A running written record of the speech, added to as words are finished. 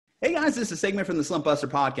Hey guys, this is a segment from the Slumpbuster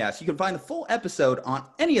Podcast. You can find the full episode on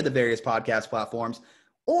any of the various podcast platforms,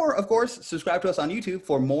 or of course, subscribe to us on YouTube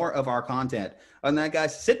for more of our content. Other than that,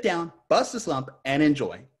 guys, sit down, bust a slump, and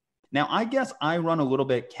enjoy. Now, I guess I run a little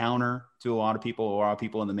bit counter to a lot of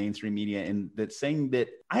people in the mainstream media in that saying that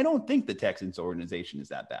I don't think the Texans organization is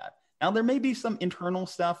that bad. Now, there may be some internal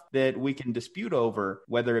stuff that we can dispute over,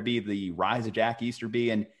 whether it be the rise of Jack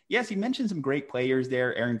Easterby. And yes, he mentioned some great players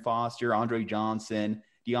there, Aaron Foster, Andre Johnson,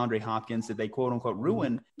 DeAndre Hopkins, that they quote unquote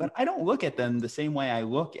ruin, but I don't look at them the same way I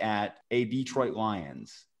look at a Detroit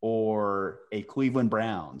Lions or a Cleveland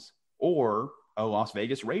Browns or a Las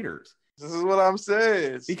Vegas Raiders. This is what I'm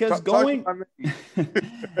saying. Because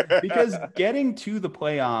because getting to the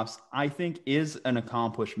playoffs, I think, is an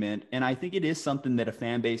accomplishment. And I think it is something that a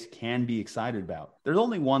fan base can be excited about. There's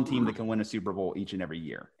only one team that can win a Super Bowl each and every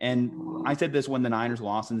year. And I said this when the Niners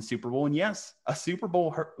lost in the Super Bowl. And yes, a Super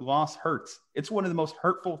Bowl loss hurts. It's one of the most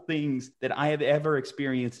hurtful things that I have ever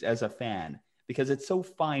experienced as a fan, because it's so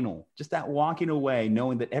final. Just that walking away,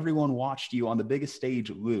 knowing that everyone watched you on the biggest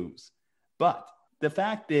stage lose. But the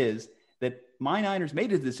fact is that my Niners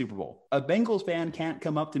made it to the Super Bowl. A Bengals fan can't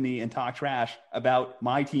come up to me and talk trash about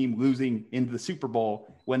my team losing into the Super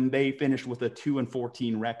Bowl when they finished with a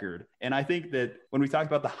 2-14 record. And I think that when we talk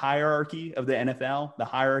about the hierarchy of the NFL, the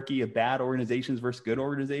hierarchy of bad organizations versus good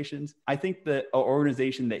organizations, I think that an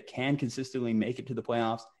organization that can consistently make it to the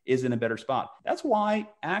playoffs is in a better spot. That's why,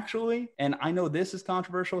 actually, and I know this is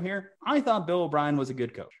controversial here, I thought Bill O'Brien was a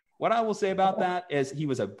good coach. What I will say about that is he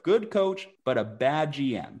was a good coach, but a bad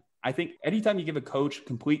GM. I think anytime you give a coach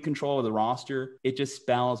complete control of the roster, it just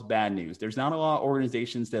spells bad news. There's not a lot of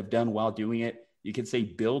organizations that have done well doing it. You could say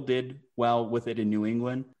Bill did well with it in New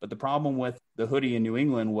England, but the problem with the hoodie in New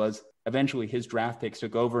England was eventually his draft picks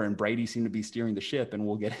took over and Brady seemed to be steering the ship. And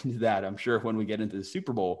we'll get into that, I'm sure, when we get into the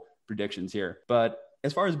Super Bowl predictions here. But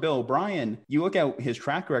as far as Bill O'Brien, you look at his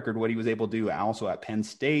track record, what he was able to do also at Penn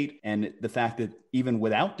State, and the fact that even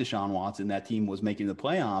without Deshaun Watson, that team was making the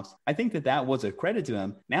playoffs. I think that that was a credit to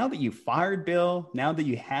him. Now that you fired Bill, now that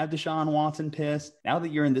you have Deshaun Watson pissed, now that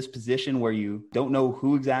you're in this position where you don't know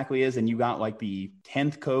who exactly is, and you got like the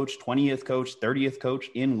 10th coach, 20th coach, 30th coach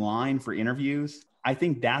in line for interviews, I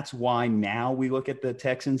think that's why now we look at the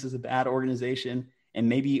Texans as a bad organization. And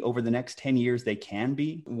maybe over the next 10 years, they can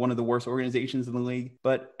be one of the worst organizations in the league.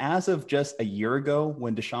 But as of just a year ago,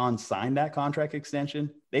 when Deshaun signed that contract extension,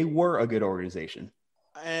 they were a good organization.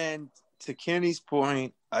 And to Kenny's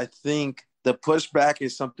point, I think the pushback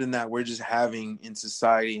is something that we're just having in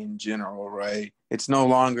society in general, right? It's no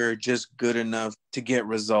longer just good enough to get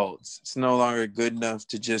results. It's no longer good enough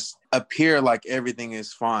to just appear like everything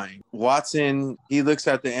is fine. Watson, he looks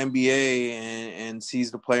at the NBA and sees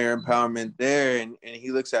the player empowerment there, and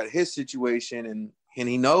he looks at his situation and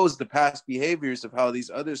he knows the past behaviors of how these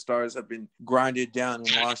other stars have been grinded down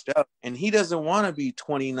and washed out. And he doesn't want to be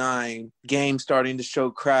 29 games starting to show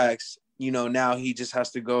cracks. You know, now he just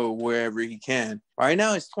has to go wherever he can. Right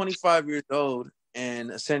now, he's 25 years old,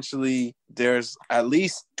 and essentially there's at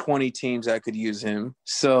least 20 teams that could use him.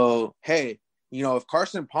 So, hey, you know, if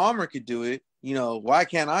Carson Palmer could do it, you know, why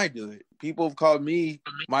can't I do it? People have called me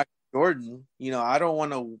Michael Jordan. You know, I don't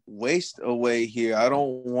want to waste away here. I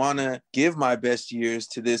don't want to give my best years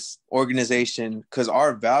to this organization because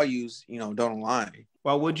our values, you know, don't align.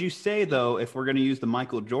 Well, would you say, though, if we're going to use the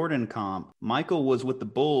Michael Jordan comp, Michael was with the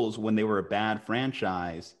Bulls when they were a bad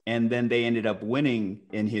franchise, and then they ended up winning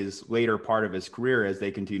in his later part of his career as they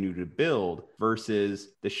continued to build, versus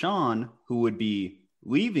Deshaun, who would be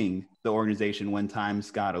leaving the organization when times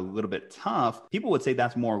got a little bit tough. People would say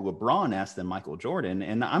that's more LeBron-esque than Michael Jordan.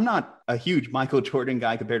 And I'm not a huge Michael Jordan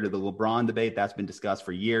guy compared to the LeBron debate. That's been discussed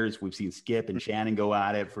for years. We've seen Skip and Shannon go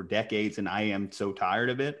at it for decades, and I am so tired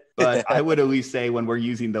of it. But I would at least say when we're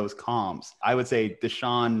using those comps, I would say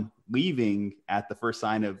Deshaun leaving at the first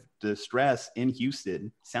sign of distress in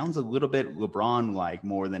Houston sounds a little bit LeBron-like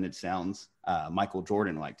more than it sounds Michael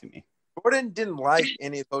Jordan-like to me. Jordan didn't like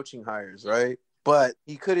any coaching hires, right? But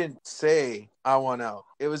he couldn't say, I want out.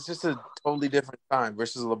 It was just a totally different time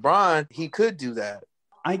versus LeBron. He could do that.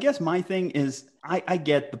 I guess my thing is I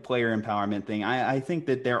get the player empowerment thing. I think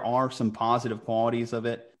that there are some positive qualities of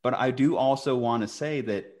it. But I do also want to say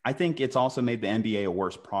that I think it's also made the NBA a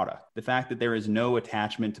worse product. The fact that there is no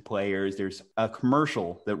attachment to players, there's a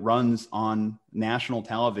commercial that runs on national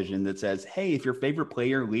television that says, hey, if your favorite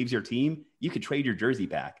player leaves your team, you could trade your jersey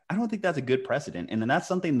back. I don't think that's a good precedent. And that's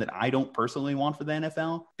something that I don't personally want for the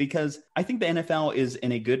NFL, because I think the NFL is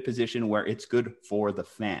in a good position where it's good for the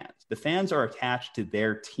fans. The fans are attached to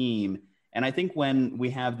their team And I think when we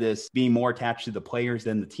have this being more attached to the players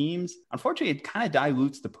than the teams, unfortunately, it kind of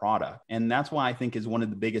dilutes the product. And that's why I think is one of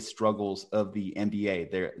the biggest struggles of the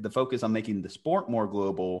NBA. The focus on making the sport more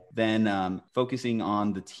global than focusing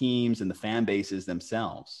on the teams and the fan bases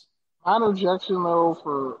themselves. My interjection, though,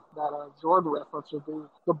 for that Jordan reference would be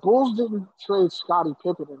the Bulls didn't trade Scottie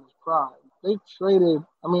Pippen in his prime. They traded,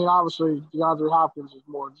 obviously DeAndre Hopkins is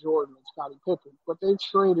more Jordan than Scottie Pippen, but they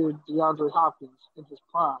traded DeAndre Hopkins in his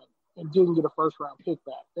prime and didn't get a first-round pick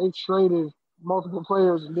back. They traded multiple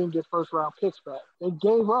players and didn't get first-round picks back. They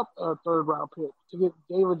gave up a third-round pick to get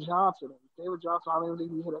David Johnson. David Johnson, I don't even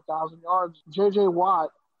think he hit 1,000 yards. J.J. Watt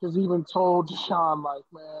has even told Deshaun,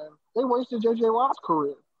 man, they wasted J.J. Watt's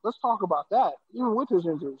career. Let's talk about that. Even with his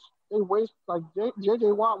injuries, they waste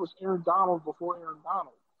J.J. Watt was Aaron Donald before Aaron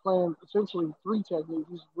Donald, playing essentially three techniques.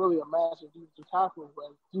 He's really a massive defensive tackler, but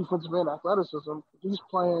defensive end athleticism. He's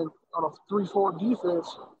playing on a 3-4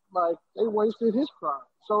 defense. They wasted his prime.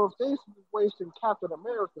 So if they wasted Captain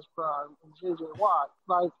America's prime and J.J. Watt,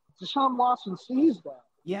 Deshaun Watson sees that.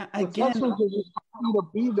 Yeah, again. The Texans are just happy to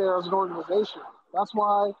be there as an organization. That's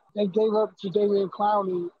why they gave up to David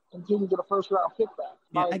Clowney and didn't get a first-round pick back.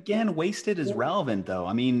 Yeah, again, wasted is relevant,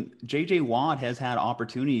 though. J.J. Watt has had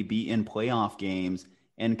opportunity to be in playoff games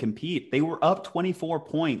and compete. They were up 24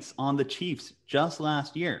 points on the Chiefs just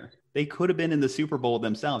last year. They could have been in the Super Bowl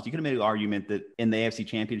themselves. You could have made an argument that in the AFC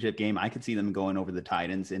Championship game, I could see them going over the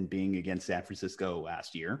Titans and being against San Francisco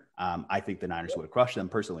last year. I think the Niners would have crushed them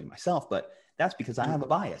personally myself, but that's because I have a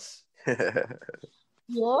bias.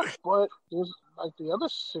 Yeah, but there's the other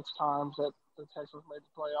 6 times that the Texans made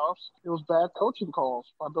the playoffs, it was bad coaching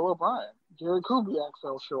calls by Bill O'Brien. Gary Kubiak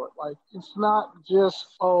fell short. It's not just,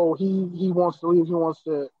 he wants to leave. He wants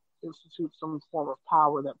to institute some form of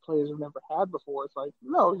power that players have never had before. It's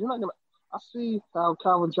no, you're not going to. I see how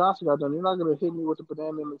Calvin Johnson got done. You're not going to hit me with a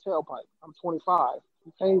banana in the tailpipe. I'm 25.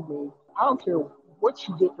 You paid me. I don't care what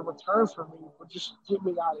you get in return from me, but just get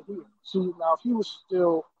me out of here. See, now if he was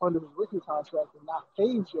still under his rookie contract and not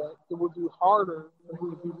paid yet, it would be harder for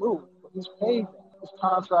him to be moved. But he's paid. His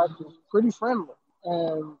contract is pretty friendly.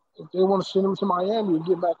 And if they want to send him to Miami and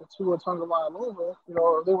get back a Tua Tagovailoa,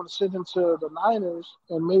 or they want to send him to the Niners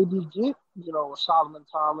and maybe get, a Solomon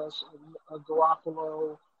Thomas, a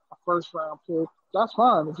Garoppolo, a first-round pick, that's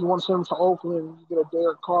fine. If you want to send him to Oakland and you get a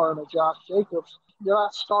Derek Carr and a Josh Jacobs, you're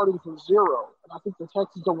not starting from zero. And I think the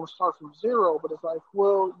Texans don't want to start from zero, but it's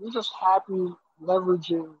you're just happy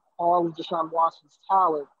leveraging all of Deshaun Watson's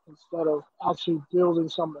talent instead of actually building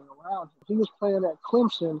something around him. He was playing at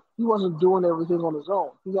Clemson. He wasn't doing everything on his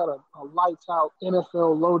own. He got a lights-out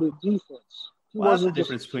NFL-loaded defense. Well, that's the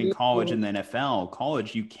difference between college and the NFL.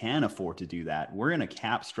 College, you can afford to do that. We're in a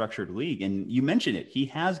cap-structured league, and you mentioned it. He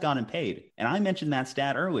has gotten paid. And I mentioned that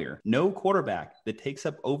stat earlier. No quarterback that takes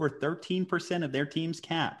up over 13% of their team's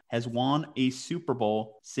cap has won a Super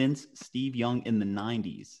Bowl since Steve Young in the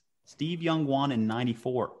 90s. Steve Young won in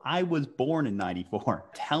 94. I was born in 94.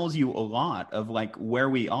 Tells you a lot of where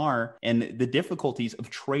we are and the difficulties of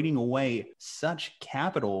trading away such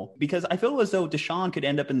capital, because I feel as though Deshaun could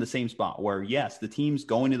end up in the same spot where, yes, the team's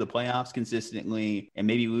going to the playoffs consistently and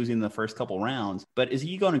maybe losing the first couple rounds. But is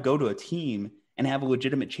he going to go to a team and have a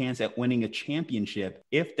legitimate chance at winning a championship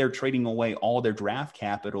if they're trading away all their draft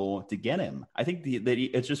capital to get him? I think that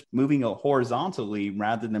it's just moving horizontally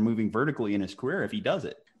rather than moving vertically in his career if he does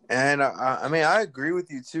it. And I agree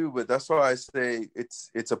with you too, but that's why I say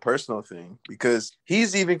it's a personal thing, because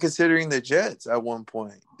he's even considering the Jets at one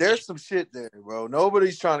point. There's some shit there, bro.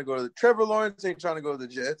 Nobody's trying to go to Trevor Lawrence ain't trying to go to the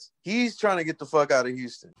Jets. He's trying to get the fuck out of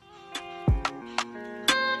Houston.